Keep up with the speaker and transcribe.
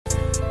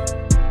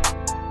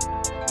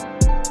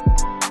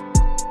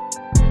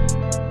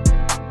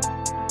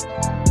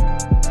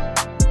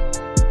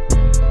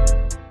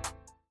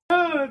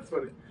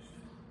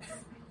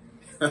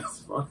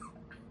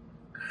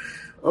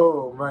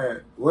Oh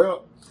man.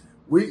 Well,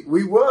 we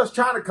was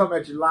trying to come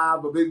at you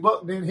live, but Big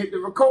Buck didn't hit the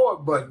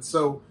record button,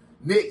 so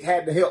Nick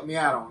had to help me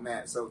out on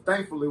that. So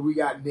thankfully we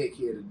got Nick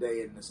here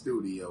today in the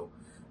studio.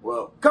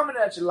 Well, coming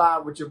at you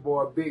live with your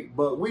boy Big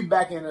Buck. We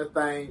back in the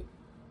thing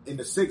in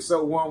the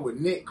 601 with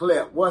Nick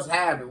KLEP. What's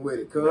happening with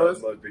it,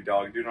 cuz? Look, big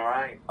dog, you doing all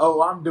right?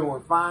 Oh, I'm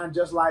doing fine,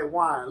 just like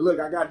wine.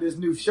 Look, I got this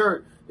new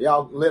shirt.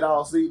 Y'all let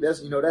all see.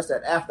 That's that's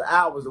that after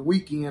hours, the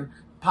weekend.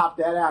 Popped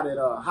that out at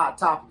Hot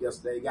Topic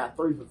yesterday. Got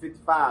 3 for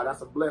 $55.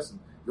 That's a blessing.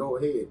 Go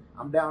ahead.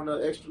 I'm down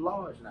to extra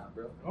large now,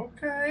 bro.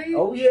 Okay.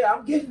 Oh yeah,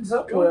 I'm getting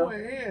somewhere. Go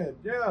ahead.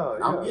 Yeah.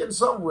 I'm getting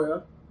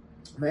somewhere.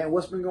 Man,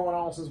 what's been going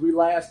on since we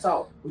last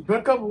talked? It's been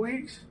a couple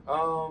weeks.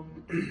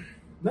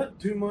 Not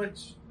too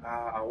much.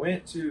 I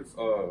went to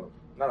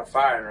not a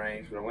firing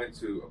range, but I went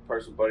to a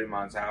personal buddy of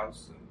mine's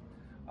house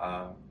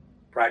and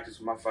practiced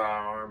with my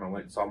firearm. I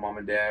went and saw mom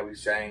and dad. We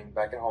sang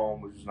back at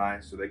home, which was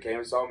nice. So they came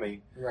and saw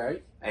me.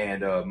 Right.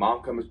 And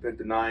mom come and spent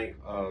the night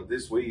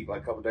this week,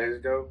 like a couple days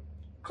ago.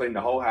 Cleaned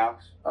the whole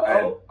house.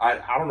 Uh-oh. I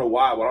don't know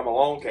why. When I'm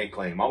alone, can't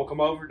clean. Mama come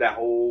over, that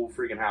whole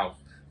freaking house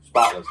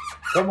spotless.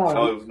 Come on.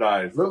 Oh, it was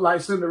nice. Look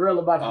like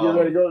Cinderella about to get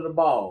ready to go to the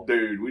ball.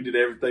 Dude, we did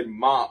everything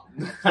mop.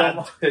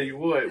 I tell you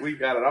what, we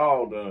got it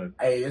all done.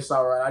 Hey, it's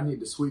all right. I need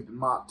to sweep and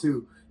mop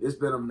too. It's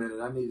been a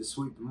minute. I need to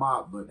sweep and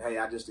mop, but hey,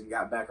 I just didn't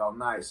got back all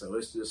night, so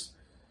it's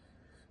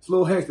a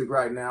little hectic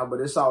right now,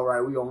 but it's all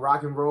right. We gonna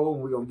rock and roll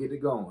and we gonna get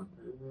it going.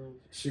 Mm-hmm.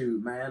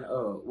 Shoot, man.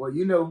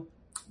 Well,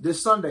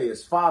 this Sunday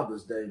is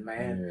Father's Day,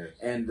 man. Yes.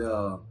 And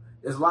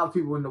there's a lot of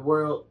people in the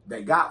world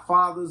that got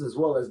fathers as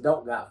well as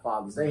don't got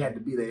fathers. They had to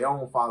be their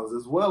own fathers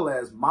as well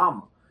as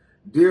mama.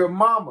 Dear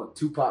mama,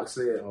 Tupac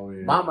said,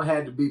 mama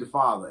had to be the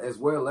father as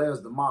well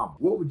as the mama.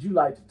 What would you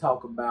like to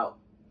talk about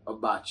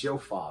your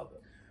father?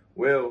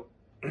 Well,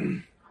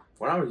 when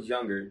I was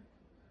younger,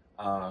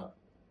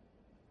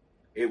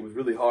 it was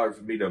really hard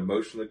for me to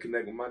emotionally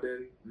connect with my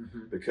daddy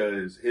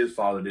because his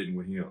father didn't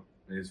with him.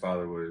 His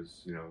father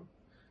was,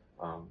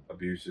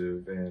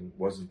 abusive and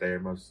wasn't there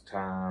most of the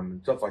time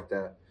and stuff like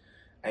that.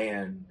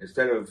 And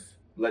instead of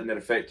letting that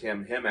affect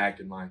him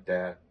acting like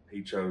that,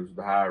 he chose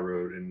the high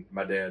road. And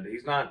my dad,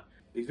 he's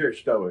very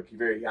stoic. He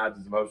hides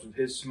his emotions.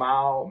 His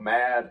smile,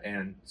 mad,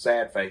 and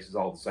sad face is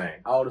all the same.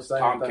 All the same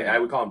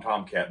Tomcat. We call him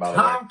Tomcat, by the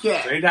way.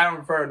 Tomcat. So anytime I'm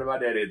referring to my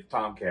daddy, it's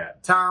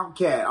Tomcat.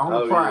 Tomcat, on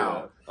the prowl.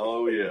 Yeah.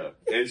 Oh, yeah.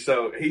 And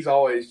so he's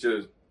always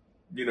just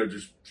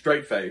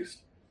straight-faced.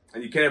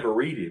 And you can't ever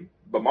read him.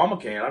 But mama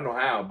can. I don't know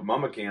how, but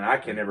mama can. I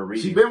can't ever read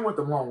him. She's been with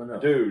him long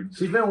enough. Dude.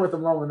 She's been with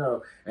him long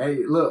enough.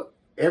 Hey, look.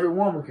 Every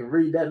woman can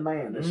read that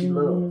man that she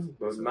loves.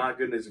 But my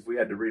goodness, if we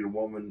had to read a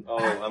woman,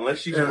 unless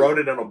she wrote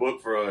it on a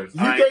book for us.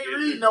 You can't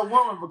read no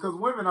woman because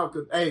women are,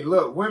 hey,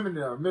 look, women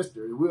are a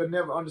mystery. We'll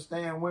never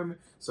understand women.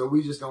 So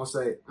we just going to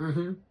say,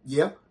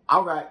 yeah,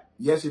 all right.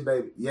 Yes, your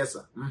baby. Yes,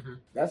 sir.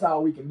 That's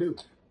all we can do.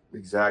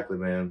 Exactly,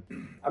 man.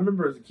 I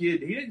remember as a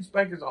kid, he didn't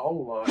spank us a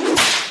whole lot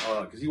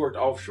because he worked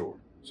offshore.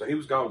 So he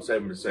was gone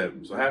 7 to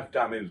 7. So half the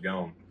time he was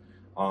gone.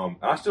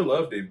 I still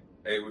loved him.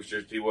 It was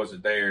just he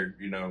wasn't there,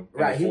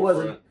 Right. He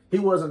wasn't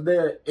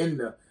there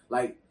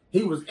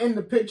he was in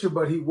the picture,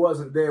 but he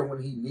wasn't there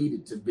when he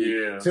needed to be.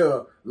 Yeah.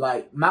 To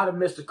might have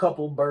missed a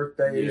couple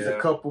birthdays, a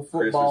couple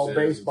football,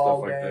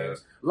 baseball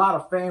games, a lot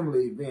of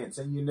family events,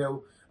 and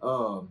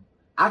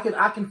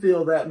I can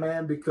feel that,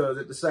 man, because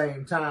at the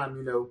same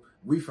time,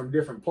 we from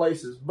different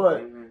places,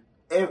 but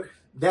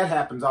that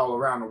happens all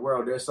around the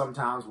world. There's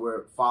sometimes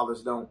where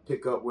fathers don't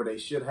pick up where they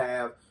should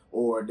have,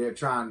 or they're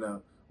trying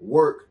to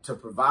work to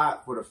provide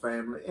for the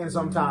family, and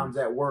sometimes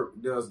that work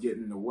does get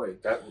in the way.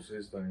 That was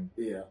his thing.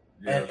 Yeah.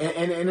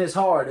 And it's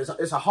hard.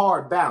 It's a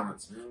hard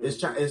balance.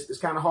 It's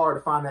kind of hard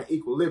to find that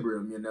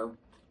equilibrium,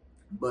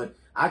 But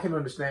I can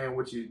understand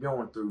what you're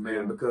going through,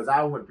 man, because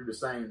I went through the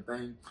same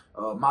thing.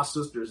 My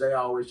sisters, they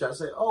always try to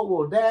say, "Oh,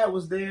 well, Dad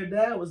was there,"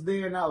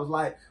 and I was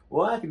like,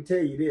 "Well, I can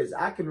tell you this.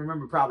 I can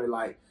remember probably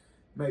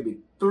maybe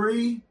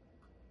three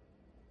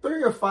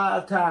or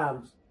 5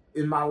 times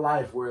in my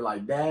life where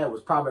Dad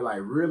was probably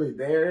really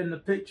there in the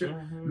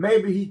picture.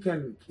 Maybe he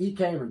came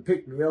and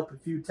picked me up a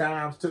few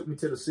times, took me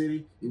to the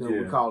city.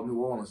 We call New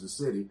Orleans the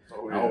city.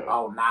 Oh,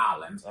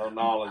 Nolans. Oh,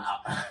 Nolans.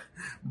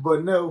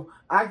 But no,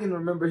 I can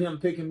remember him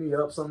picking me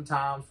up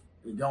sometimes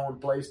and going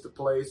place to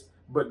place.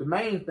 But the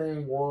main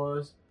thing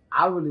was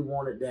I really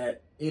wanted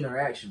that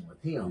interaction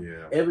with him.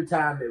 Yeah. Every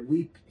time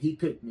that he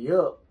picked me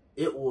up,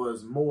 it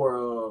was more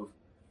of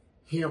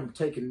him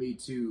taking me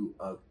to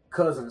a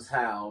cousin's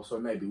house or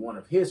maybe one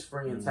of his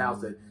friends'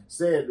 house that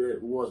said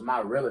it was my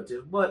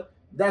relative, but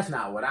that's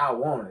not what I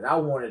wanted. I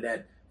wanted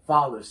that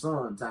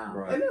father-son time.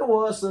 Right. And there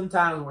was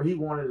sometimes where he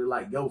wanted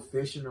to go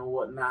fishing or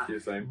whatnot,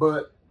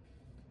 but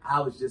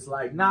I was just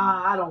like,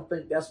 nah, I don't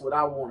think that's what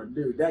I want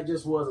to do. That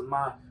just wasn't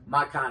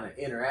my kind of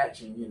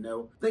interaction,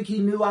 I think he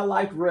knew I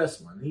liked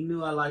wrestling.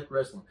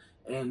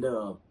 And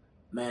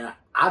man,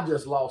 I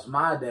just lost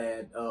my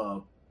dad.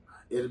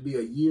 It'll be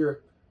a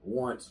year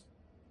once.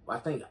 I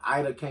think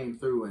Ida came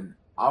through in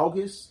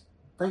August.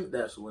 I think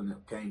that's when it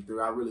came through.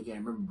 I really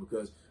can't remember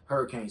because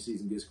hurricane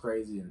season gets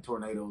crazy and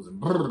tornadoes and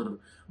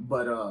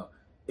but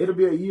it'll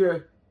be a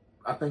year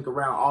I think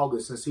around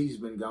August since he's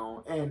been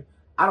gone. And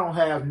I don't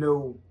have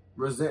no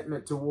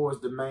resentment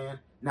towards the man.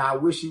 Now, I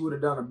wish he would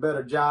have done a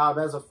better job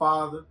as a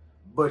father.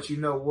 But you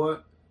know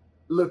what?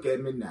 Look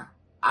at me now.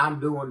 I'm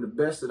doing the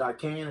best that I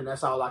can, and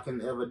that's all I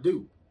can ever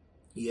do.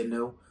 You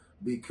know?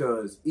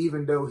 Because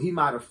even though he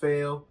might have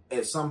failed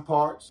at some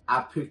parts,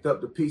 I picked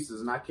up the pieces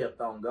and I kept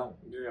on going.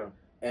 Yeah.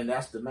 And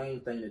that's the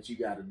main thing that you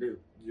got to do.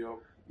 Yeah.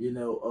 You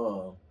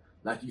know,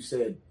 like you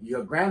said,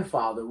 your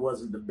grandfather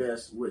wasn't the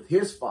best with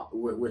his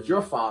with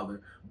your father,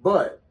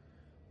 but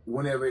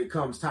whenever it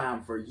comes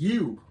time for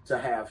you to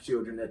have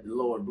children that the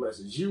Lord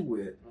blesses you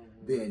with,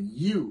 then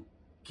you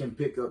can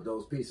pick up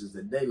those pieces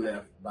that they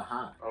left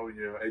behind. Oh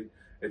yeah,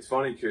 it's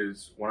funny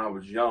because when I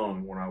was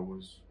young, when I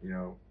was, you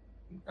know,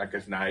 I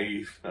guess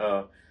naive,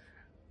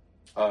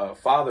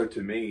 father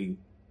to me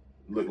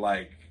looked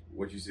like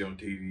what you see on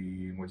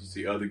TV and what you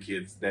see other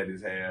kids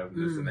daddies have,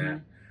 this and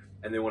that.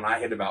 And then when I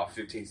hit about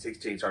 15,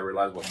 16, so I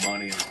realized what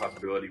money and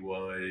responsibility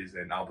was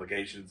and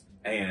obligations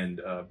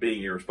and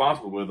being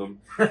irresponsible with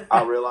them,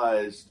 I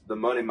realized the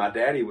money my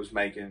daddy was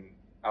making,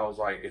 I was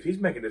like, if he's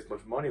making this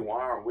much money,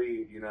 why aren't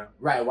we, you know?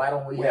 Right, why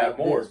don't we have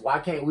more? This? Why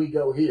can't we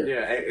go here?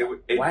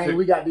 Yeah. Why ain't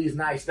we got these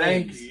nice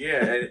things? Thank you,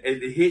 yeah.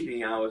 It hit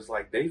me. I was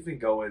like, they've been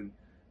going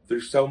through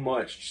so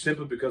much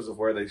simply because of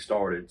where they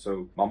started.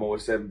 So Mama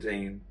was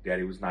 17,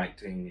 Daddy was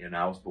 19, and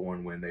I was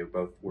born when they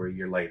both were a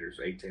year later,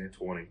 so 18 and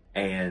 20.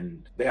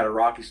 And they had a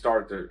rocky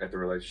start at the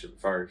relationship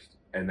first,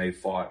 and they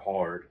fought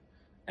hard.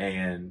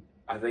 And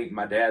I think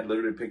my dad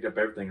literally picked up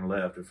everything and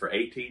left. And for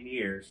 18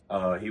 years,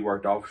 he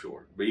worked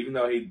offshore. But even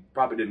though he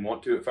probably didn't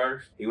want to at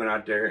first, he went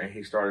out there and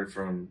he started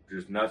from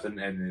just nothing.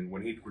 And then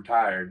when he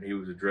retired, he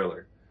was a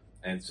driller.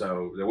 And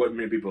so there wasn't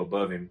many people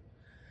above him.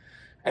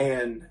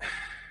 And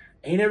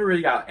he never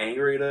really got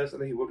angry at us. I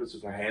think he whooped us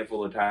just a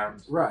handful of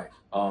times. Right.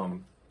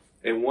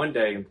 And one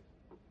day,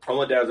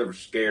 only day I was ever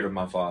scared of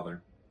my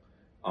father.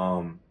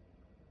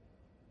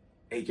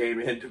 He came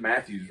into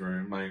Matthew's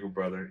room, my younger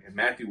brother, and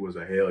Matthew was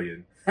a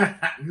hellion.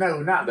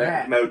 No, not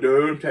that. No,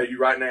 dude, I'm telling you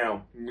right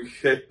now,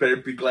 better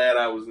be glad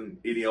I wasn't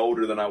any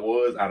older than I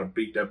was. I'd have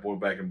beat that boy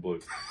back in blue.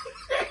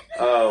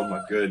 Oh,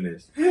 my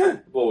goodness.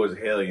 The boy was a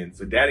hellion.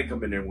 So Daddy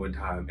come in there one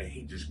time, and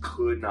he just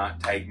could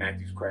not take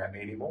Matthew's crap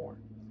anymore.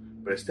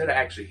 But instead of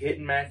actually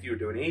hitting Matthew or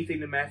doing anything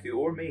to Matthew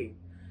or me,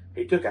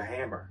 he took a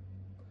hammer,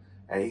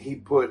 and he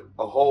put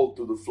a hole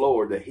through the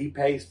floor that he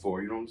pays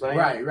for, you know what I'm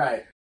saying?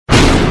 Right.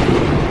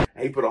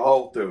 And he put a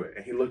hole through it,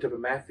 and he looked up at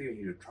Matthew, and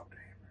he just dropped the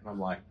hammer. And I'm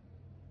like,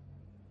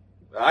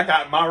 I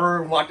got my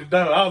room locked the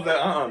door. I was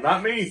like,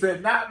 not me. He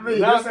said, not me.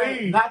 Not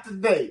me. Not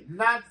today.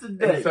 Not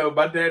today. And so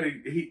my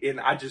daddy, and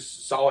I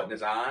just saw it in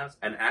his eyes.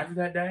 And after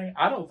that day,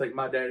 I don't think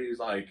my daddy was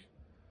like,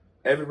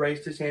 ever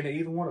raised his hand at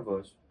either one of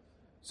us.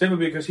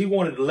 Simply because he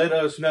wanted to let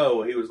us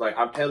know. He was like,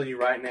 I'm telling you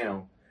right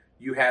now,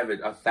 you have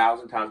it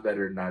 1,000 times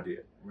better than I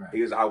did. Right.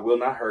 He goes, I will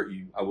not hurt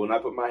you. I will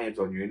not put my hands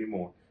on you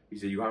anymore. He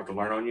said, you have to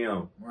learn on your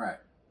own. Right.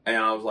 And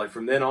I was like,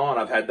 from then on,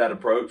 I've had that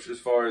approach as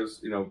far as,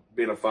 you know,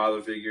 being a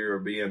father figure or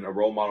being a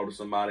role model to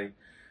somebody.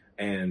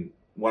 And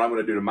what I'm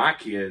going to do to my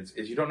kids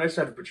is you don't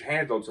necessarily have to put your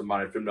hands on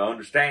somebody for them to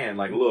understand,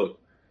 like, look,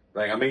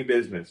 like, I mean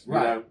business. You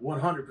right. know?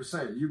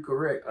 100%. You're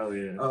correct. Oh,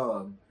 yeah.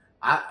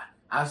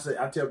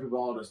 I tell people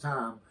all this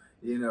time,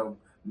 you know,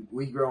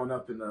 we growing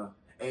up in the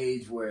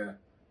age where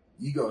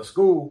you go to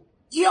school,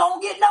 you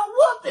don't get no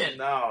whooping.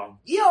 No.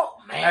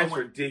 Man, that's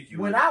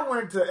ridiculous. When I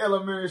went to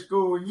elementary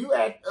school and you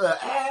act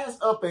ass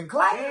up in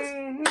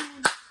class,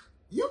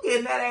 you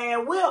getting that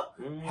ass whipped.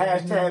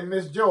 Hashtag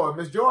Miss Joy.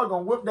 Miss Joy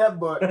gonna whip that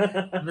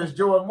butt. Miss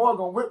Joy Moore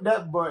gonna whip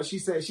that butt. She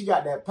said she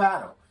got that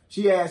paddle.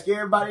 She asked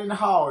everybody in the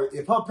hall,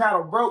 if her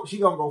paddle broke, she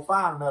gonna go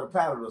find another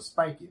paddle to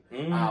spank you.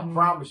 I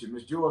promise you,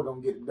 Miss Joy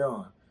gonna get it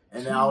done.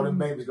 And then all them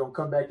babies gonna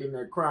come back in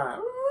there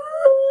crying.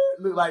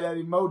 Look like that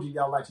emoji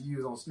y'all like to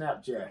use on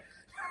Snapchat.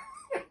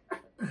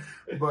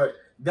 But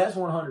that's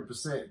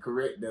 100%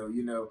 correct, though.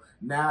 You know,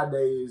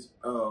 nowadays,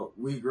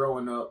 we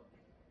growing up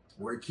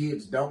where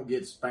kids don't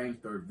get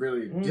spanked or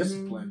really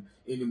disciplined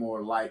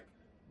anymore like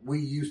we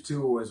used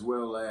to, as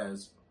well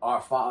as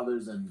our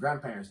fathers and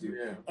grandparents do.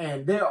 Yeah.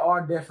 And there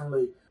are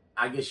definitely,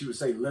 I guess you would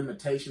say,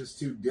 limitations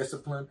to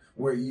discipline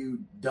where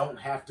you don't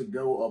have to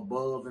go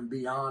above and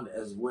beyond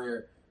as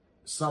where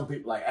some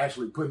people like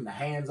actually putting the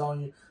hands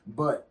on you.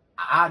 But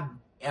I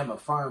am a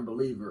firm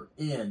believer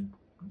in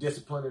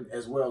disciplining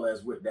as well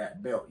as with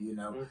that belt, you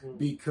know,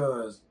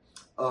 because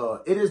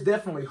it is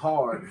definitely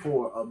hard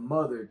for a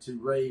mother to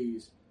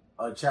raise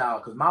a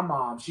child. Because my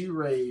mom, she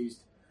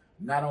raised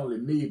not only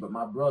me, but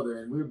my brother,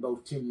 and we were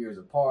both 10 years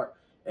apart.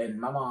 And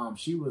my mom,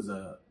 she was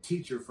a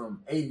teacher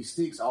from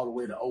 86 all the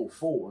way to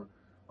 04.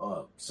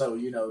 So,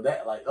 you know,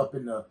 that like up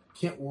in the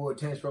Kentwood,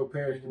 Tennisboro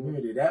Parish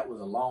community, that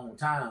was a long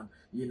time,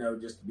 you know,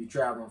 just to be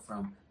traveling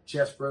from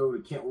Chesbro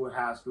to Kentwood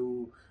High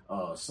School,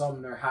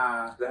 Sumner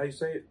High. Is that how you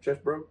say it?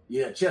 Chesbro?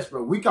 Yeah,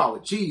 Chesbro. We call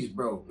it cheese,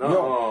 bro.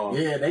 No.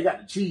 Yeah, they got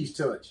the cheese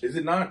touch. Is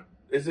it not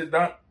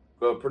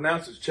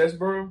pronounced as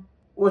Chesbro?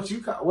 What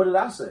did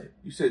I say?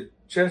 You said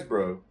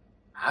Chesbro.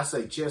 I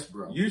say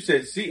Chesbro. You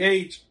said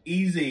Chezbro.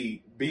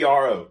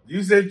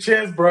 You said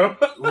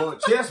Chesbro. Well,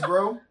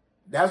 Chesbro.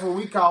 That's what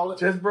we call it.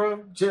 Chess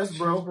bro. Chess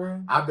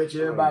bro. I bet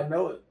you everybody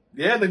know it.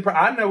 Yeah,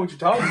 I know what you're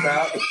talking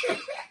about.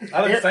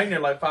 I done sang there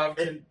like 4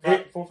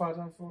 or 5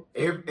 times.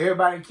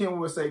 Everybody in Kenwood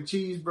would say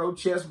cheese bro,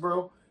 chess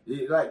bro.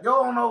 Like,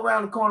 go on over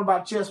around the corner by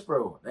chess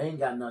bro. They ain't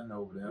got nothing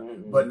over there.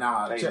 But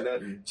nah,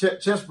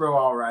 chess bro,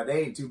 all right.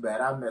 They ain't too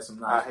bad. I met some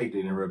nice I hate to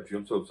interrupt you.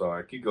 I'm so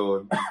sorry. Keep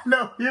going.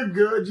 No, you're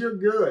good. You're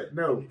good.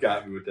 No. You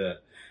got me with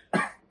that.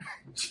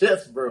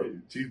 Chess bro.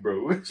 Cheese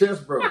bro. Chess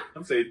bro.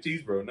 I'm saying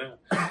cheese bro now.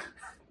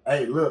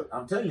 Hey, look,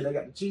 I'm telling you, they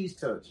got the cheese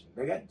touch.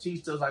 They got the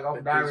cheese touch like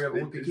off Diary of a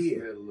Wimpy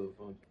Kid.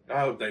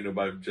 I don't think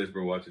nobody from Chess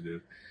bro watching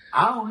this.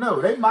 I don't know.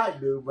 They might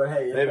do, but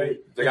hey.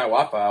 They got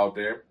Wi-Fi out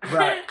there.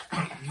 Right.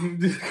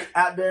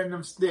 Out there in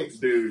them sticks.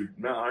 Dude,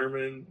 Mount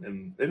Herman.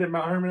 And isn't it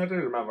Mount Herman out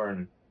there or Mount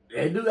Vernon?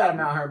 They do got a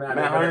Mount Herman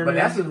out there. But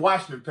that's in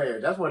Washington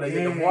Parish. That's where they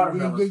get the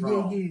watermelons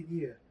from.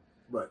 Yeah.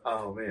 But,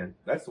 oh, man.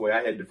 That's the way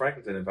I head to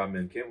Franklinton if I'm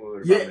in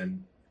Kenwood.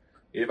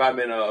 If I'm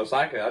in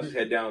Osaka, I just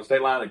head down the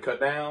state line and cut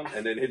down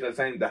and then hit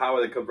the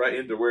highway that comes right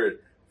into where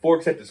it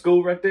forks at the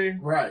school right there.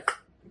 Right.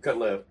 Cut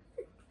left.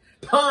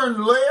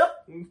 Turn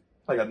left.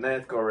 Like a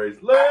NASCAR race.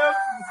 Left.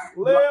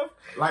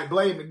 Like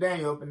Blade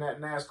McDaniel up in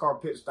that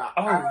NASCAR pit stop.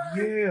 Oh,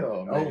 yeah.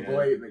 Oh,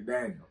 Blade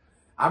McDaniel.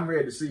 I'm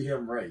ready to see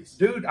him race.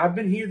 Dude, I've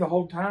been here the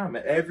whole time.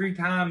 Every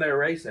time they're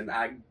racing,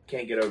 I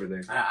can't get over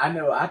there. I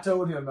know. I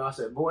told him, I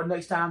said, boy,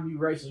 next time you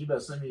racing, you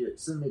better send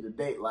me the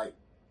date, like,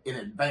 in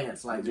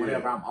advance, like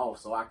whenever I'm off,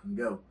 so I can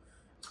go.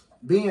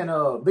 Being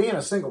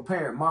a single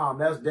parent mom,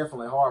 that's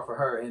definitely hard for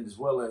her, and as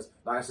well as,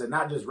 like I said,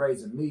 not just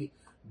raising me,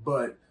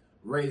 but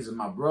raising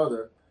my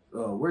brother.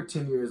 We're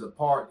 10 years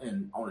apart,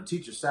 and on a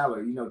teacher's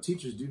salary,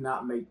 teachers do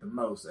not make the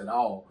most at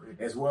all,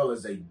 as well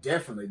as they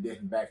definitely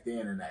didn't back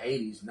then in the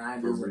 80s,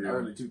 90s, and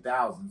early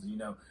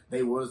 2000s.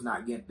 They was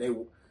not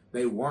getting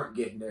they weren't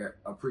getting their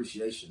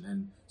appreciation,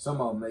 and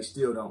some of them they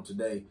still don't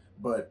today.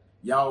 But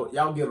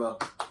y'all give a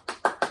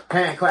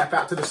hand clap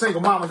out to the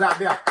single mamas out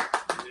there.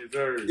 Yes,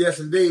 sir. Yes,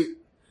 indeed.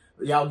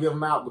 Y'all give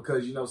them out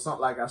because,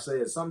 like I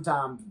said,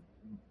 sometimes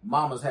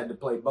mamas had to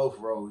play both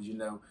roles,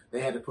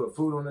 They had to put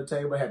food on the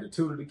table, had to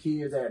tutor the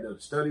kids, they had to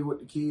study with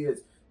the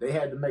kids. They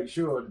had to make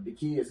sure that the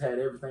kids had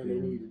everything they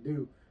needed to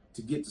do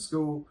to get to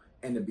school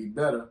and to be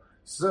better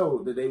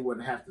so that they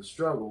wouldn't have to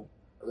struggle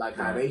like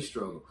how they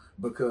struggle.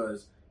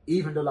 Because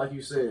even though, like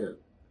you said,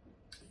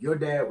 your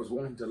dad was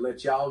wanting to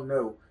let y'all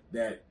know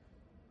that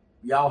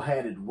y'all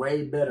had it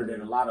way better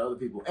than a lot of other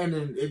people. And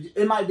then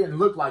it might didn't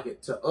look like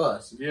it to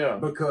us. Yeah.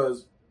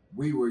 Because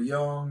we were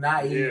young,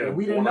 naive, and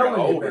we didn't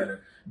know any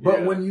better.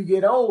 But when you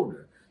get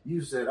older,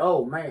 you said,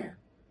 oh, man,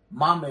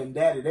 mama and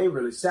daddy, they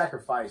really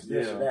sacrificed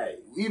this or that.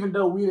 Even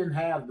though we didn't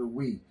have the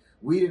Wii.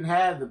 We didn't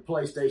have the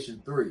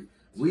PlayStation 3.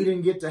 We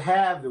didn't get to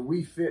have the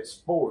Wii Fit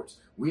Sports.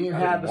 We didn't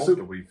have the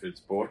Wii Fit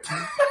Sports.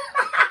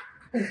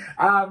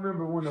 I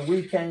remember when the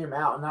Wii came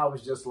out, and I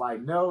was just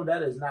like, no,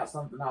 that is not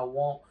something I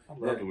want. I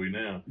love the Wii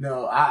now.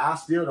 No, I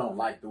still don't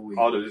like the Wii.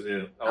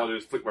 I'll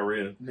just flick my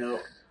wrist. No,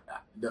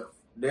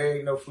 there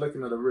ain't no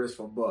flicking of the wrist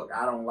for Buck.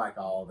 I don't like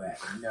all that.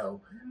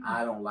 No,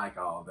 I don't like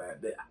all that.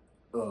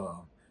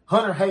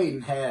 Hunter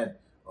Hayden had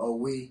a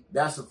Wii.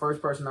 That's the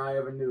first person I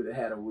ever knew that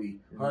had a Wii.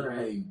 Hunter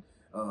Hayden.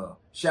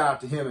 Shout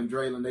out to him and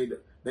Draylon.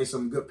 They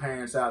some good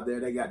parents out there.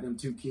 They got them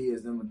 2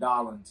 kids, them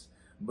darlings.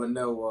 But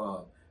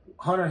no,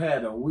 Hunter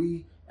had a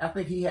Wii. I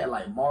think he had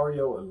like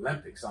Mario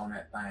Olympics on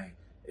that thing.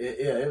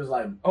 It was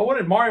like... Oh, what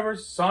did Mario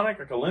vs. Sonic,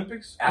 like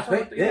Olympics? I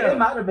think it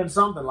might have been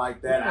something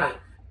like that. Yeah.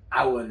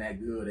 I wasn't that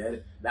good at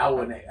it. I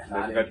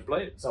got to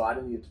play it. So I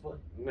didn't get to play.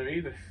 Me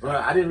either. But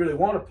I didn't really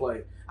want to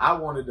play. I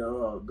wanted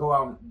to go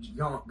out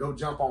and go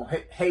jump on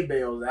hay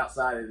bales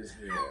outside of his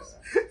house.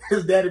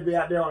 His daddy be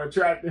out there on a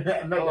tractor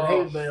making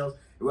hay bales.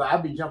 Well,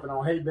 I'd be jumping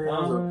on hay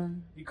bales.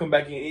 You come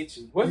back in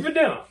itching. What's for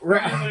dinner?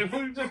 Right.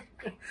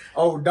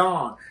 Oh,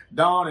 Don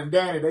and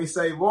Danny, they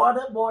say, boy,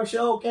 that boy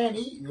sure can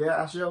eat.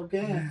 Yeah, I sure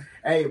can.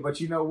 Hey, but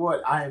you know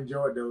what? I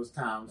enjoyed those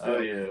times. Oh,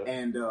 yeah.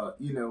 And,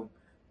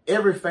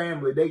 every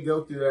family, they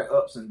go through their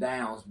ups and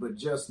downs, but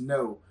just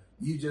know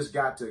you just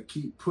got to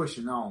keep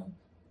pushing on.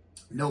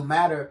 No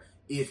matter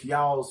if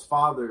y'all's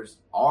fathers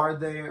are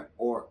there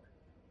or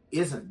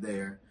isn't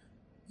there,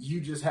 you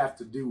just have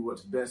to do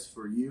what's best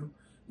for you.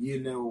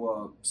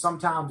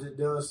 Sometimes it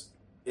does,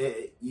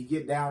 you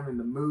get down in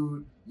the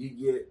mood, you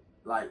get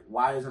like,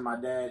 why isn't my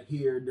dad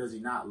here? Does he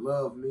not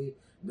love me?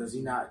 Does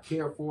he not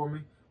care for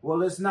me?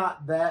 Well, it's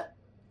not that.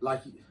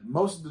 Like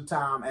most of the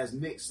time, as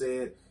Nick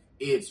said,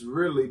 it's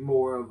really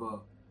more of a,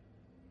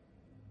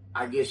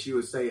 I guess you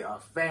would say, a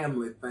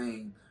family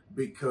thing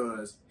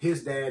because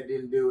his dad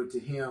didn't do it to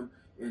him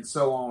and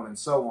so on and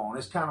so on.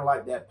 It's kind of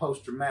like that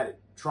post-traumatic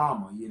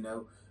trauma,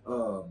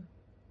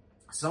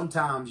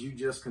 Sometimes you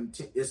just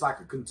it's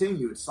like a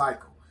continuous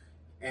cycle.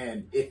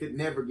 And if it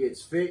never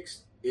gets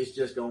fixed, it's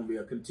just going to be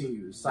a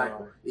continuous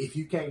cycle. Right. If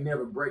you can't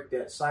never break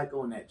that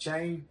cycle and that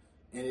chain,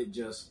 and it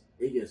gets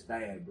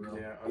bad, bro.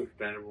 Yeah,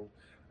 understandable.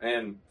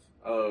 And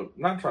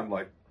not trying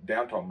to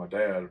down talk my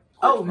dad.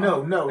 Oh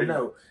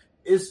no.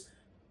 It's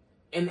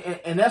and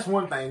that's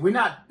one thing. We're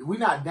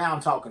not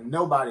down talking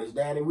nobody's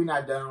daddy. We're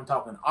not down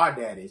talking our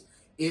daddies.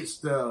 It's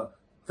the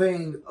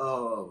thing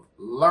of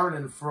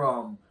learning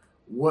from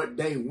what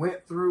they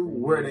went through,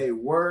 where they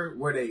were,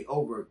 where they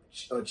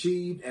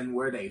overachieved, and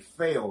where they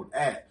failed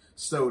at,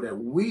 so that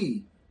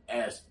we,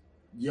 as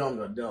young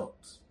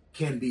adults,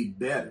 can be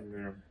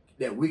better.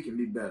 That we can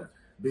be better.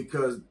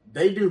 Because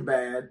they do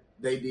bad,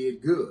 they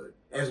did good,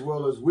 as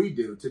well as we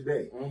do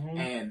today.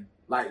 And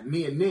like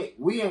me and Nick,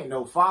 we ain't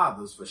no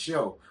fathers for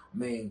sure. I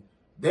mean,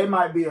 there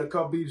might be a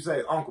couple people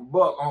say Uncle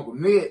Buck, Uncle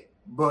Nick,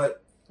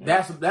 but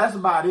that's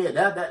about it.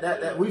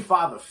 That we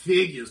father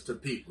figures to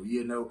people,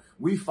 you know.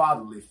 We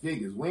fatherly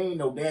figures. We ain't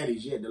no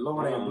daddies yet. The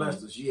Lord ain't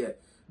blessed us yet.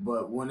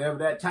 But whenever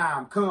that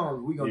time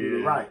comes, we're going to do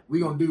it right.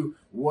 We're going to do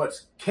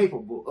what's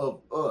capable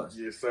of us.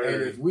 Yes, sir.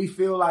 And if we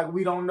feel like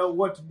we don't know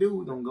what to do,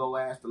 we're going to go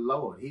ask the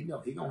Lord. He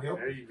going to help you.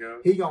 There you go.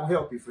 He going to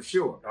help you for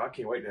sure. Oh, I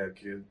can't wait to have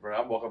kids, bro.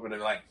 I walk up in there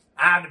like,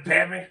 I'm the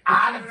pappy.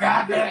 I'm the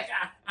pappy.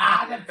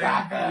 I'm the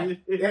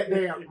pappy. That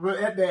damn.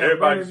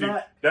 Everybody see,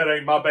 that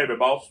ain't my baby,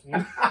 boss.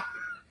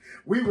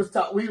 We was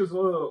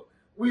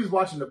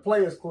watching the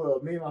Players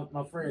Club, me and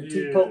my friend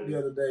T. Pope the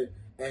other day,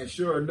 and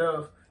sure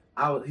enough,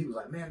 he was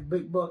like, man,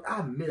 Big Buck,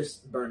 I miss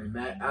Bernie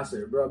Mac. I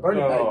said, bro,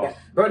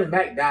 Bernie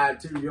Mac died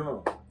too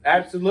young.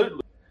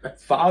 Absolutely.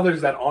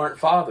 Fathers that aren't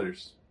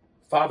fathers,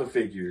 father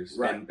figures,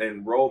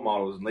 and role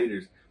models and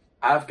leaders.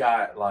 I've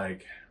got,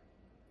 like,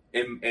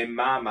 in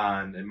my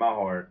mind, in my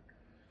heart,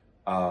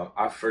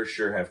 I for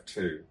sure have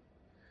two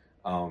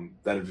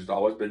that have just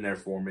always been there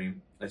for me,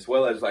 as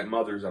well as like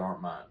mothers that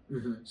aren't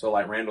mine. So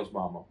like Randall's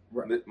mama,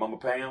 Mama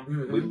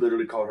Pam, we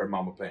literally called her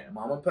Mama Pam.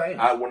 Mama Pam.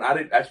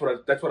 That's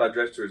what I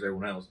addressed her as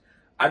everyone else.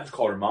 I just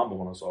called her Mama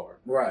when I saw her.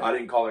 Right. I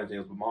didn't call her anything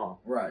else but Mom.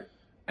 Right.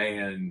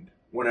 And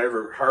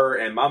whenever her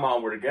and my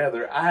mom were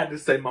together, I had to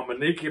say Mama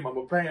Nikki and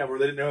Mama Pam, or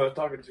they didn't know who I was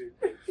talking to.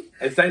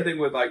 And same thing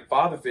with like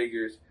father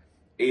figures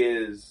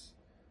is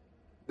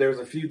there's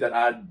a few that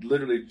I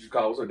literally just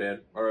call, what's up,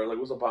 Dad? Or like,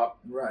 what's up, Pop?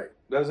 Right.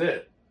 That's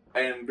it.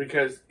 And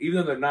because even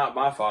though they're not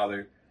my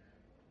father,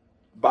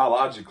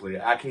 biologically,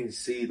 I can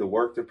see the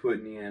work they're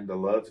putting in, the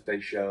love that they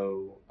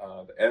show,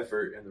 the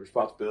effort and the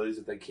responsibilities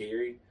that they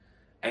carry.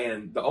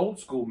 And the old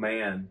school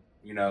man,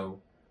 you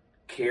know,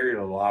 carried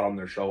a lot on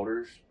their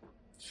shoulders,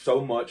 so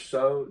much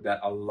so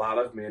that a lot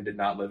of men did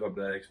not live up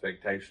to that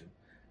expectation.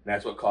 And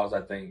that's what caused,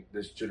 I think,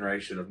 this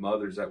generation of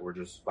mothers that were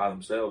just by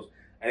themselves,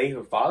 and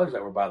even fathers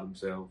that were by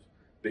themselves,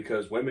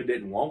 because women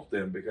didn't want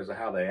them because of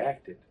how they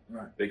acted.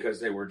 Right.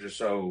 Because they were just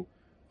so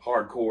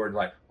hardcore and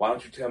like, why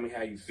don't you tell me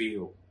how you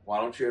feel?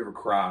 Why don't you ever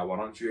cry? Why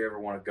don't you ever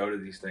want to go to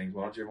these things?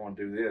 Why don't you ever want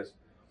to do this?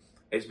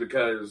 It's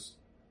because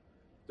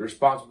the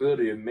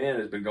responsibility of men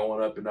has been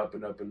going up and up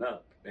and up and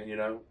up. And, you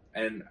know,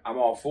 and I'm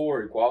all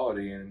for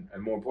equality and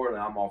more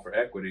importantly, I'm all for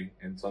equity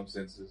in some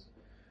senses.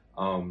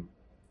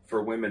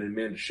 For women and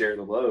men to share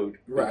the load.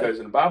 Right. Because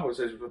in the Bible it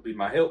says you're supposed to be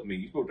my help me.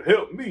 You're supposed to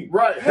help me.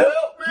 Right.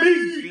 Help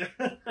me.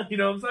 You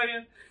know what I'm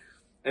saying?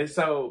 And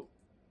so,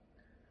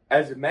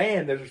 as a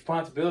man, there's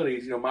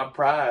responsibilities, you know, my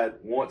pride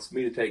wants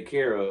me to take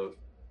care of.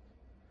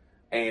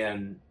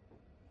 And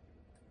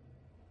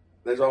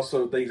there's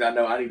also things I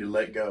know I need to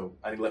let go.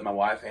 I need to let my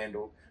wife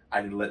handle.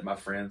 I need to let my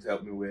friends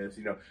help me with.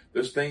 You know,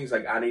 there's things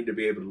like I need to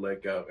be able to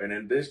let go. And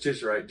in this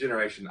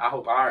generation, I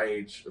hope our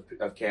age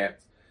of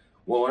cats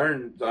will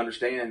learn to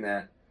understand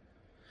that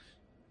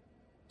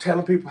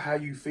telling people how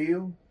you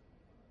feel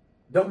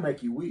don't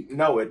make you weak.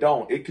 No, it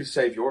don't. It could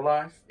save your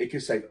life. It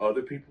could save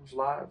other people's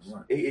lives.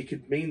 Right. It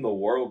could mean the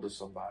world to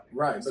somebody.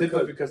 Right.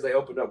 Simply because they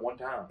opened up one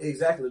time.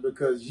 Exactly.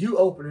 Because you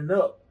opening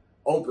up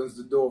opens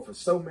the door for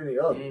so many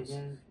others.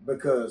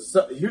 Because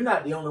you're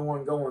not the only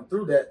one going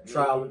through that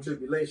trial and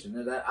tribulation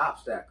and that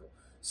obstacle.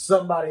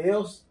 Somebody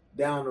else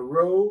down the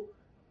road,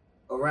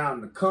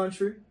 around the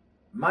country,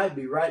 might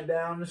be right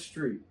down the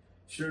street.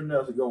 Sure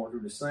enough, they're going through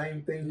the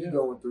same thing you're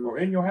going through. Or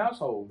in your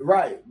household.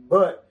 Right.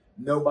 But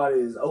nobody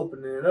is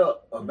opening it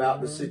up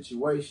about the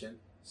situation.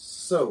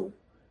 So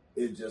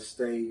it just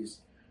stays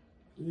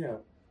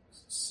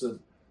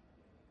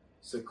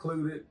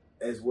secluded,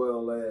 as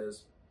well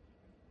as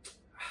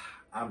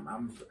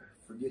I'm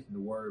forgetting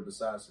the word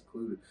besides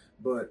secluded,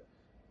 but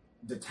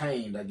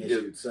detained, I guess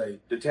you would say.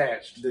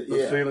 Detached.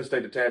 The feelings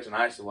stay detached and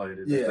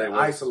isolated. Yeah,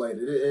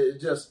 isolated.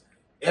 It just,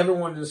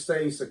 everyone just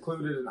stays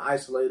secluded and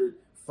isolated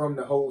from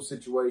the whole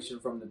situation,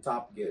 from the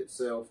topic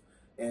itself.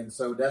 And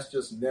so that's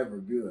just never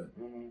good.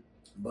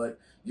 But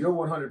you're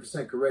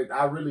 100% correct.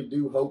 I really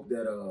do hope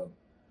that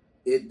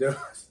it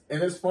does.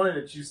 And it's funny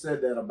that you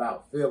said that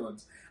about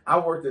feelings. I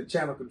worked at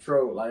Channel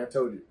Control, like I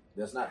told you.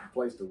 That's not the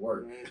place to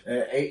work.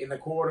 8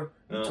 1/4,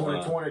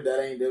 2020.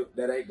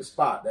 That ain't the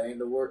spot. That ain't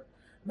the work.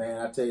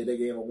 Man, I tell you, they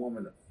gave a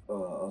woman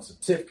a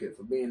certificate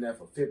for being there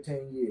for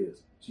 15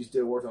 years. She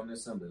still works on the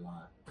assembly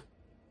line.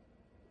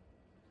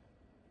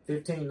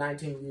 15,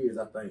 19 years,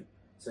 I think.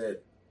 Said,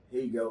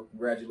 here you go,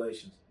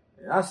 congratulations.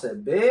 And I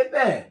said,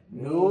 baby,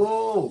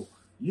 no,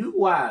 you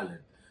wildin'.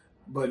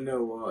 But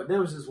no,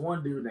 there was this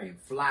one dude named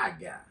Fly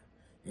Guy.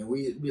 And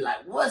we'd be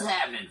like, what's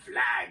happening,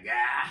 Fly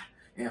Guy?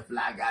 And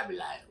Fly Guy be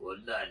like, well,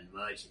 nothing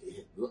much.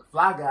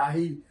 Fly Guy,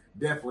 he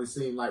definitely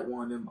seemed like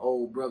one of them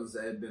old brothers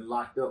that had been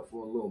locked up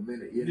for a little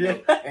minute, you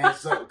know. And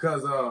so,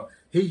 because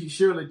he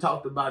surely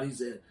talked about, he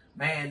said,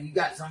 man, you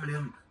got some of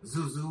them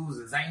zuzus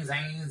and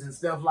zang-zangs and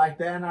stuff like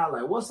that. And I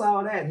was like, what's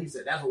all that? And he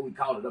said, that's what we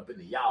called it up in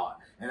the yard.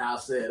 And I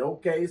said,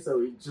 okay. So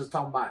he just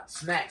talking about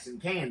snacks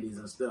and candies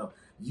and stuff.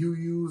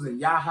 Yu-Yus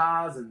and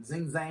Yahas and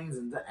zing-zangs.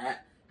 And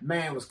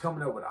man was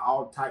coming up with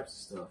all types of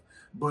stuff.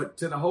 But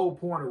to the whole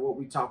point of what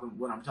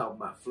I'm talking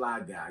about, Fly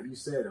Guy, you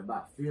said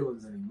about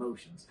feelings and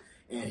emotions.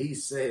 And he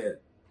said,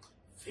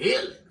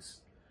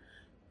 feelings?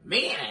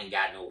 Men ain't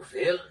got no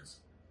feelings.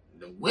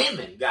 The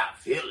women got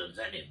feelings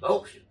and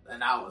emotions.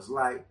 And I was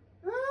like,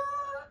 no,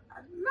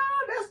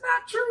 that's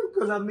not true.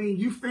 Because, I mean,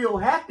 you feel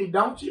happy,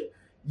 don't you?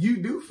 You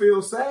do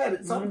feel sad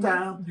at some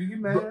time. You get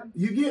mad.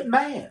 You get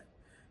mad.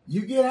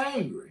 You get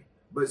angry.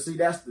 But see,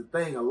 that's the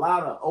thing. A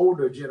lot of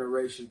older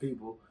generation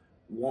people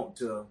want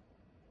to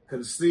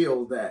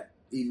conceal that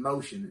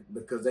emotion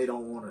because they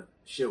don't want to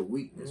show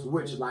weakness,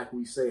 which, like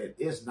we said,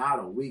 it's not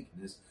a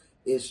weakness.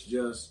 It's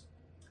just,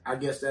 I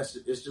guess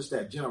it's just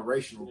that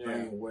generational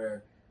thing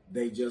where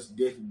they just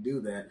didn't do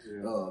that.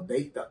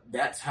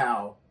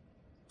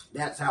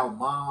 That's how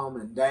mom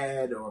and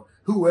dad or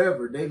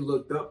whoever they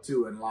looked up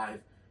to in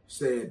life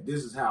said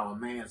this is how a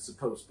man's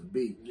supposed to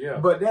be. Yeah.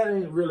 But that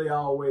ain't really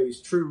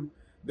always true.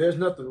 There's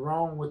nothing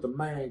wrong with a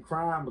man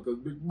crying because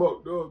Big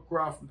Buck does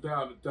cry from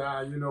time to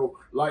time. You know,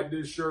 like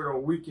this shirt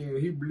on weekend,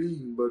 he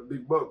bleeding, but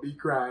Big Buck be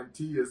crying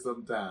tears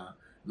sometimes.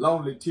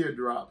 Lonely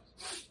teardrops.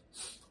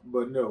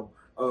 But no,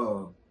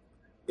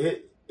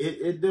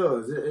 it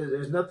does.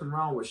 There's nothing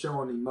wrong with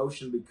showing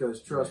emotion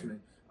because, trust me,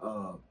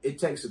 it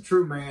takes a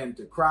true man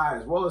to cry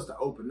as well as to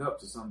open up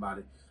to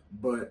somebody.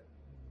 But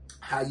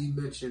how you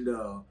mentioned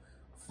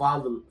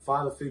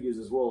father figures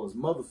as well as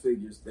mother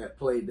figures that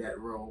played that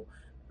role,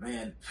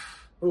 man,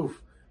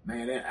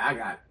 man,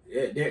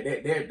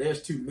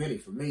 there's too many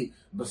for me.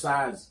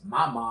 Besides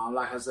my mom,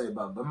 like I say,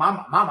 but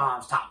my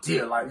mom's top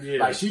tier. Like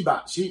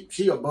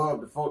she above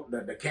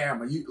the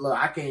camera. Look,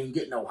 I can't even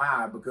get no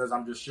higher because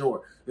I'm just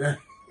short.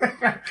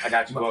 I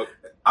got you, Buck.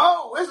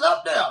 Oh, it's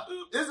up there.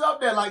 It's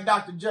up there like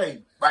Dr.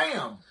 J.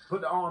 Bam!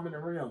 Put the arm in the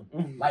rim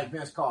like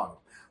Vince Carter.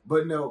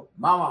 But no,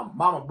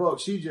 Mama Buck,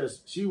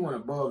 she went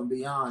above and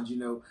beyond, you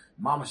know.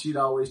 Mama, she'd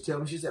always tell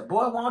me, she said,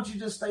 boy, why don't you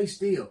just stay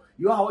still?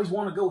 You always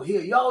want to go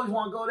here. You always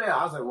want to go there.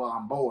 I was like, well,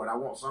 I'm bored. I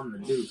want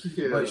something to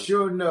do. But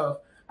sure enough,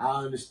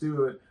 I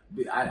understood.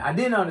 I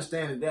didn't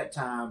understand at that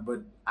time, but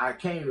I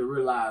came to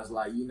realize,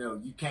 like, you know,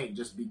 you can't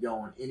just be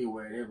going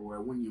anywhere and everywhere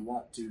when you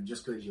want to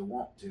just because you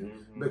want to,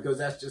 because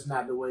that's just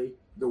not the way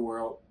the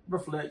world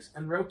reflects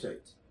and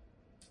rotates.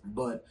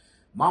 But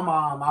my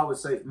mom, I would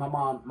say, my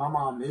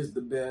mom is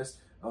the best.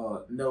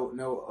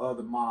 No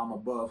other mom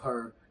above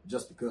her,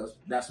 just because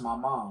that's my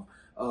mom.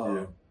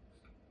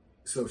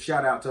 So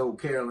shout out to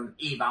old Carolyn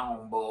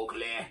Yvonne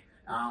Buckley.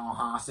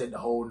 I said the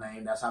whole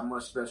name. That's how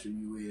much special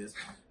you is.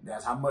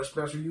 That's how much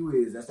special you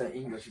is. That's that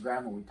English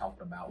grammar we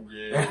talked about.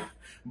 Yeah.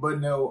 But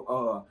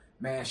no,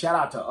 man, shout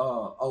out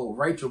to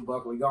Rachel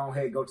Buckley. Go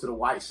ahead, go to the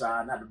white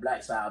side, not the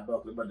black side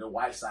Buckley, but the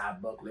white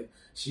side Buckley.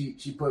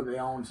 She put me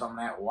on some of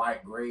that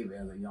white gravy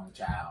as a young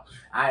child.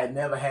 I had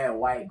never had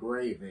white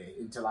gravy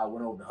until I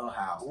went over to her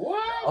house.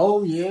 What?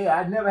 Oh yeah,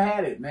 I'd never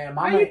had it, man.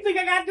 How you think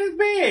I got this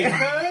big,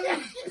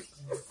 son?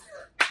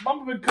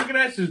 Mama been cooking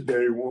that since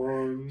day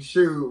one.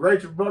 Shoot,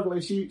 Rachel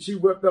Buckley, she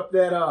whipped up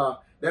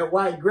that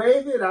white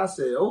gravy, and I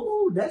said,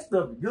 oh, that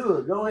stuff is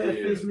good. Go ahead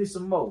and fix me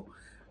some more.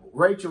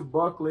 Rachel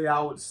Buckley,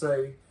 I would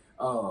say,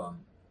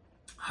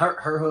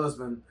 her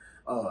husband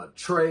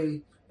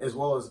Trey, as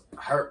well as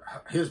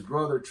his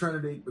brother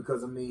Trinity,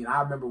 because I mean,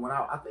 I remember when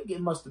I think it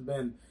must have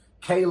been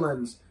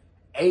Kaylin's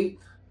eighth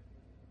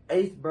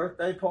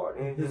birthday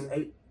party, his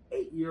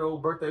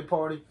 8-year-old birthday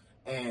party,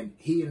 and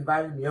he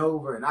invited me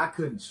over, and I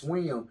couldn't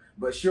swim,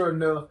 but sure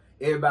enough,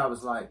 everybody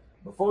was like,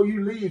 before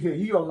you leave here,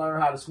 you gonna learn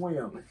how to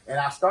swim. And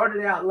I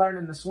started out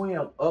learning to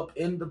swim up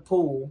in the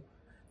pool,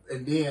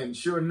 and then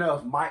sure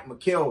enough, Mike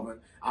McKelvin,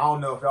 I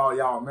don't know if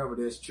y'all remember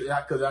this,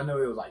 because I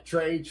know it was like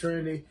Trey,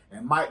 Trinity,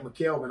 and Mike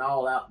McKelvin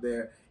all out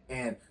there,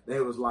 and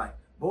they was like,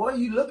 boy,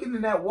 you looking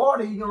in that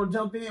water, you gonna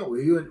jump in?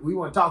 We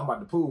weren't talking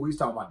about the pool, we was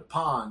talking about the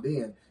pond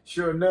then.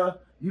 Sure enough,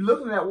 you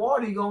looking in that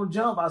water, you gonna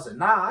jump? I said,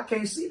 nah, I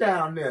can't see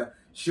down there.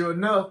 Sure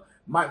enough,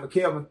 Mike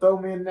McKelvin throw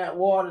me in that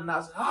water, and I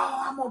said,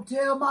 oh, I'm going to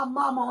tell my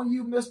mama on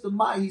you, Mr.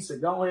 Mike. He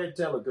said, go ahead and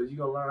tell her, because you're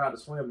going to learn how to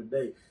swim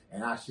today.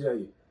 And I show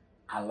you,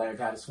 I learned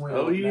how to swim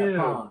in that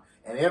pond.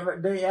 And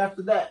every day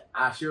after that,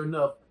 I sure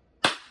enough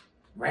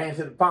ran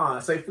to the pond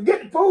and say,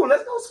 forget the pool,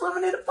 let's go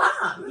swimming in the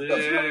pond. Let's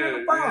go swimming in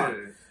the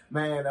pond.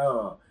 Man,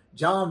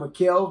 John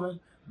McKelvin,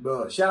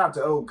 but shout out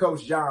to old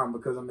Coach John,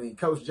 because, I mean,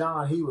 Coach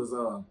John, he was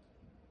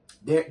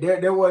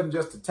there wasn't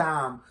just a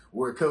time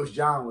where Coach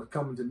John was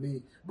coming to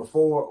me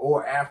before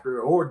or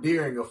after or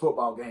during a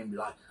football game, be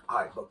like, all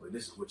right, Buckley,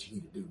 this is what you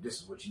need to do.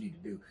 This is what you need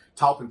to do.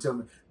 Talking to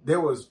me. There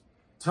was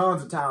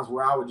tons of times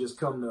where I would just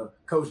come to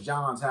Coach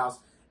John's house,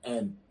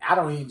 and I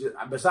don't even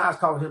besides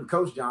calling him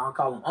Coach John, I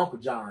call him Uncle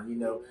John, you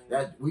know,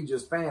 that we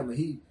just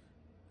family.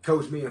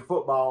 coached me in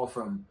football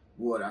from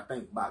I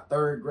think about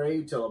 3rd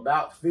grade till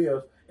about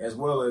 5th, as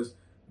well as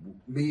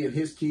me and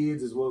his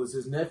kids, as well as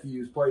his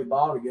nephews, played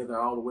ball together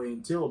all the way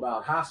until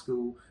about high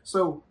school.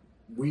 So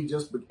we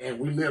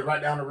lived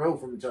right down the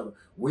road from each other.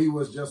 We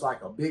was just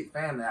like a big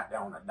family out there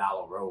on the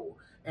Dollar Road.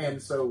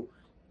 And so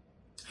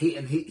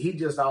he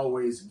just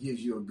always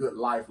gives you a good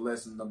life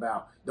lesson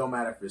about, don't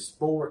matter if it's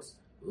sports,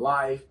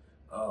 life,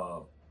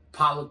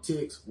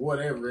 politics,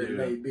 whatever it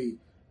may be.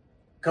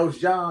 Coach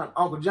John,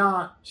 Uncle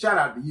John, shout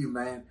out to you,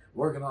 man.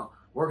 Working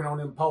on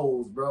them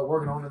poles, bro.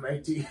 Working on them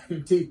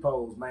AT&T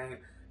poles, man.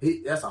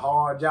 That's a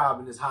hard job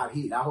in this hot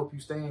heat. I hope you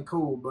staying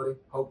cool, buddy.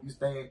 Hope you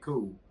staying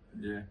cool.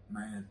 Yeah,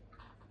 man.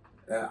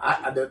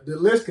 The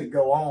list could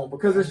go on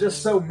because there's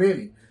just so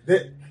many.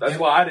 That's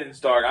why I didn't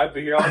start. I'd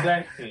be here all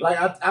day. Like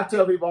I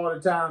tell people all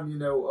the time,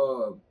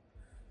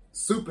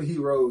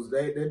 superheroes.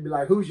 They'd be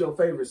like, "Who's your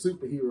favorite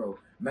superhero?"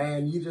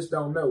 Man, you just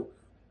don't know.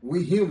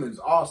 We humans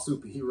are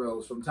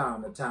superheroes from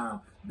time to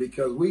time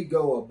because we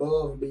go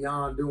above and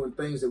beyond doing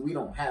things that we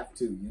don't have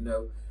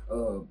to.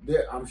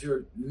 I'm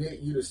sure,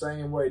 Nick, you the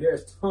same way.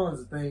 There's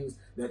tons of things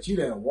that you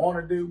didn't want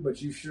to do,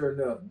 but you sure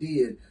enough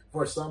did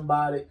for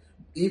somebody,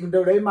 even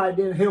though they might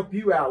didn't help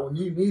you out when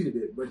you needed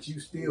it, but you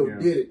still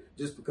did it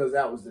just because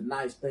that was the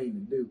nice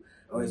thing to do,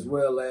 as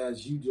well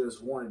as you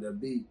just wanted to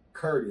be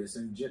courteous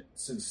and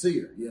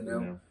sincere,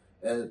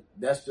 And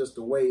that's just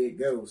the way it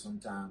goes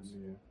sometimes.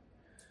 Yeah.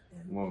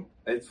 Well,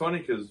 it's funny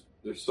because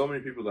there's so many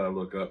people that I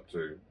look up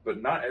to,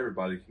 but not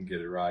everybody can get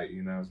it right,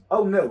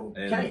 Oh, no,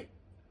 can't.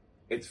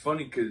 It's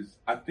funny because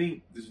I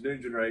think this new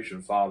generation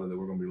of father that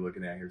we're going to be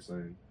looking at here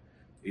soon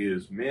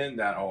is men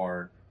that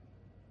are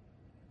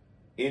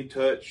in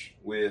touch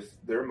with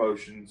their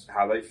emotions,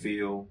 how they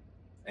feel,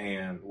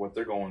 and what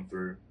they're going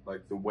through,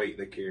 like the weight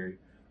they carry,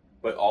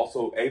 but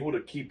also able to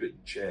keep it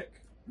in check.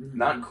 Mm-hmm.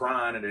 Not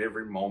crying at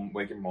every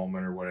waking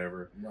moment or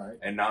whatever. Right.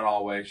 And not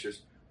always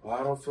just,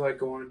 I don't feel like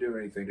going to do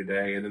anything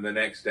today. And then the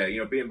next day,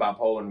 being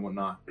bipolar and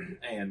whatnot,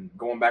 and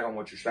going back on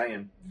what you're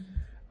saying,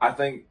 I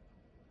think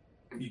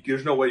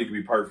there's no way you can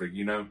be perfect,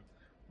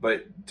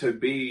 but to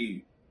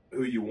be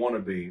who you want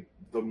to be,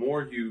 the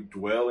more you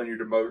dwell in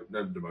your emotions,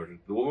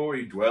 the more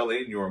you dwell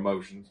in your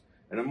emotions,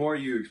 and the more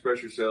you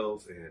express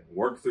yourself and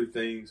work through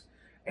things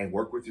and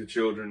work with your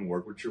children,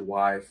 work with your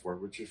wife,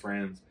 work with your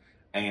friends,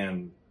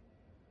 and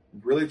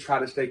really try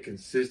to stay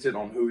consistent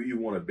on who you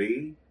want to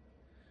be,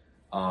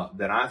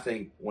 then I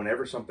think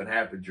whenever something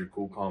happens, you're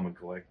cool, calm, and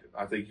collected.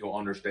 I think you'll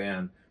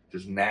understand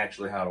just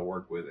naturally how to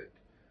work with it.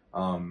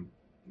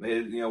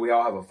 We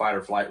all have a fight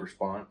or flight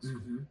response,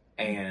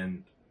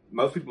 and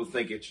most people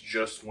think it's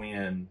just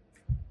when,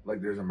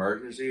 like, there's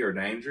emergency or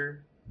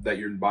danger that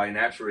your body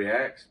naturally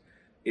reacts.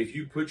 If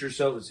you put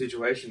yourself in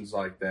situations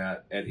like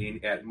that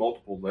at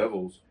multiple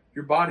levels,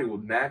 your body will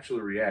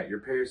naturally react. Your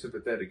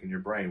parasympathetic in your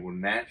brain will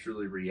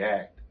naturally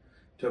react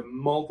to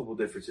multiple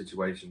different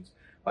situations.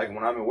 Like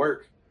when I'm at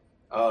work,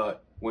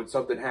 when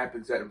something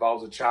happens that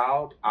involves a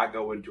child, I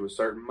go into a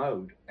certain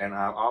mode and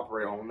I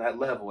operate on that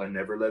level and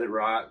never let it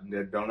ride.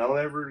 Don't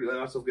ever let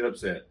myself get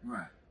upset.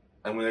 Right.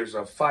 And when there's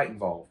a fight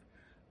involved,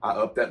 I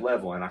up that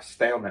level and I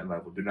stay on that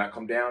level. Do not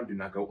come down. Do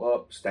not go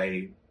up.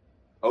 Stay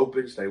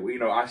open.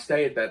 I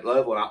stay at that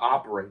level and I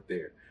operate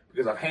there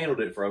because I've handled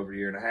it for over a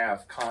year and a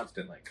half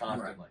constantly.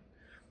 Right.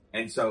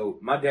 And so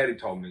my daddy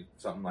told me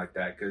something like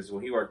that because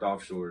when he worked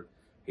offshore,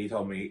 he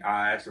told me,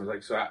 I asked him, I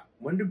was like,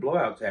 when do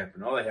blowouts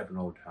happen? Oh, they happen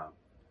all the time.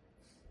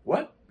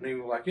 What? And he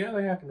was like, yeah,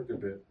 they happen a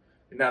good bit.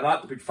 Now,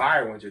 not the big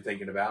fire ones you're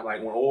thinking about, like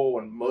when oil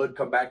and mud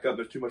come back up,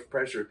 there's too much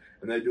pressure,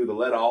 and they do the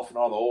let off and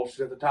all the oil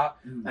shit at the top.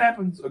 That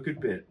happens a good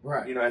bit.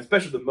 Right.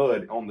 Especially the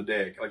mud on the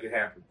deck, like it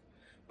happens.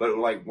 But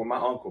like when my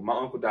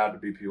uncle died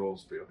of BP oil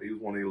spill. He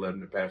was one of the 11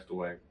 that passed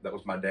away. That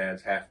was my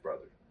dad's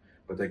half-brother.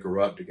 But they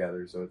grew up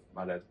together, so it's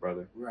my dad's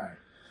brother. Right.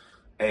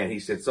 And he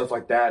said stuff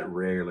like that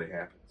rarely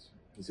happens.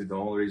 He said the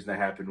only reason that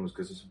happened was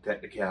because of some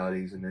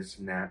technicalities and this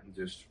and that, and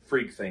just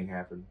freak thing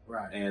happened.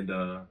 Right. And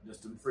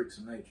just some freaks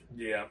of nature.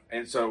 Yeah.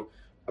 And so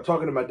I'm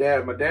talking to my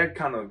dad. My dad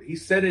he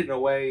said it in a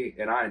way,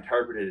 and I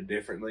interpreted it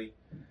differently.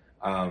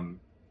 And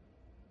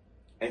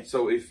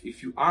so if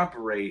you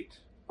operate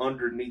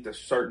underneath a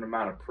certain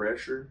amount of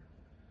pressure,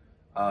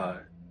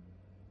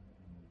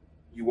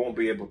 you won't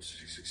be able to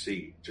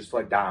succeed. Just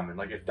like diamond.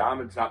 Like if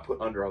diamond's not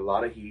put under a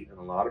lot of heat and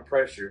a lot of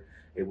pressure,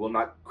 it will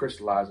not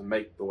crystallize and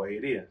make the way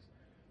it is.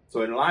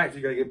 So in life,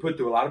 you're going to get put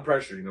through a lot of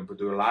pressure. You're going to put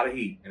through a lot of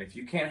heat. And if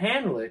you can't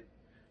handle it,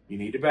 you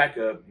need to back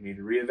up. You need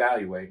to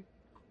reevaluate.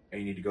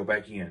 And you need to go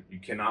back in. You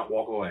cannot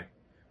walk away.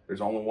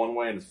 There's only one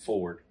way, and it's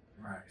forward.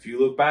 Right. If you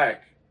look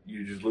back,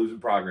 you're just losing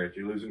progress.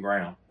 You're losing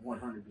ground.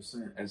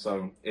 100%. And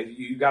so if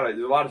there's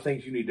a lot of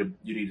things you need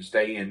to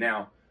stay in.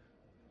 Now,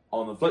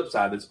 on the flip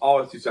side, there's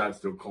always two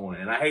sides to a coin.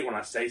 And I hate when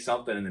I say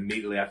something and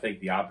immediately I think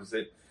the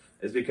opposite.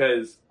 Is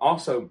because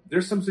also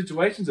there's some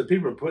situations that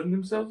people are putting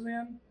themselves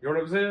in. You know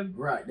what I'm saying?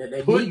 Right. That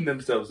they putting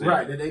themselves in.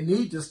 Right. That they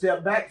need to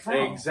step back from.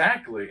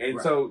 Exactly. And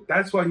so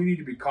that's why you need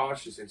to be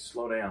cautious and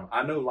slow down.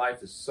 I know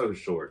life is so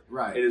short.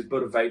 Right. It is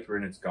but a vapor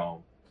and it's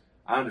gone.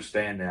 I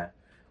understand that.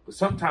 But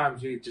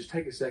sometimes you just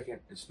take a second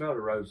and smell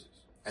the roses.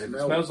 And if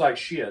it smells like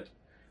shit,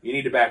 you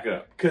need to back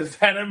up. Because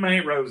that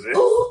ain't roses.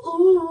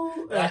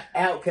 Ooh.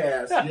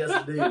 Outcast.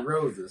 Yes, indeed.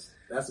 Roses.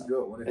 That's a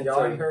good one. If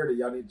y'all ain't heard it,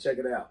 y'all need to check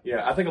it out.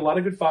 Yeah, I think a lot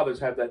of good fathers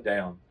have that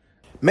down.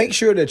 Make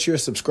sure that you're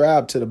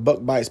subscribed to the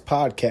Buck Bites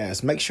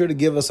podcast. Make sure to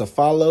give us a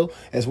follow,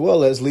 as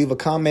well as leave a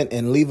comment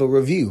and leave a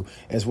review,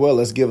 as well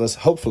as give us,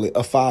 hopefully,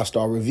 a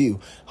 5-star review.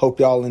 Hope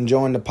y'all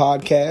enjoying the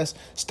podcast.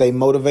 Stay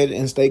motivated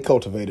and stay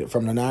cultivated.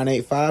 From the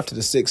 985 to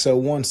the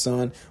 601,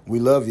 son, we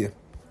love you.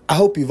 I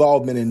hope you've all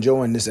been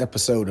enjoying this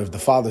episode of the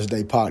Father's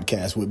Day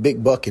podcast with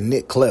Big Buck and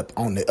Nick KLEP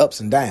on the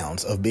ups and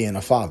downs of being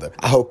a father.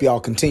 I hope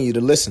y'all continue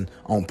to listen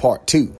on part 2.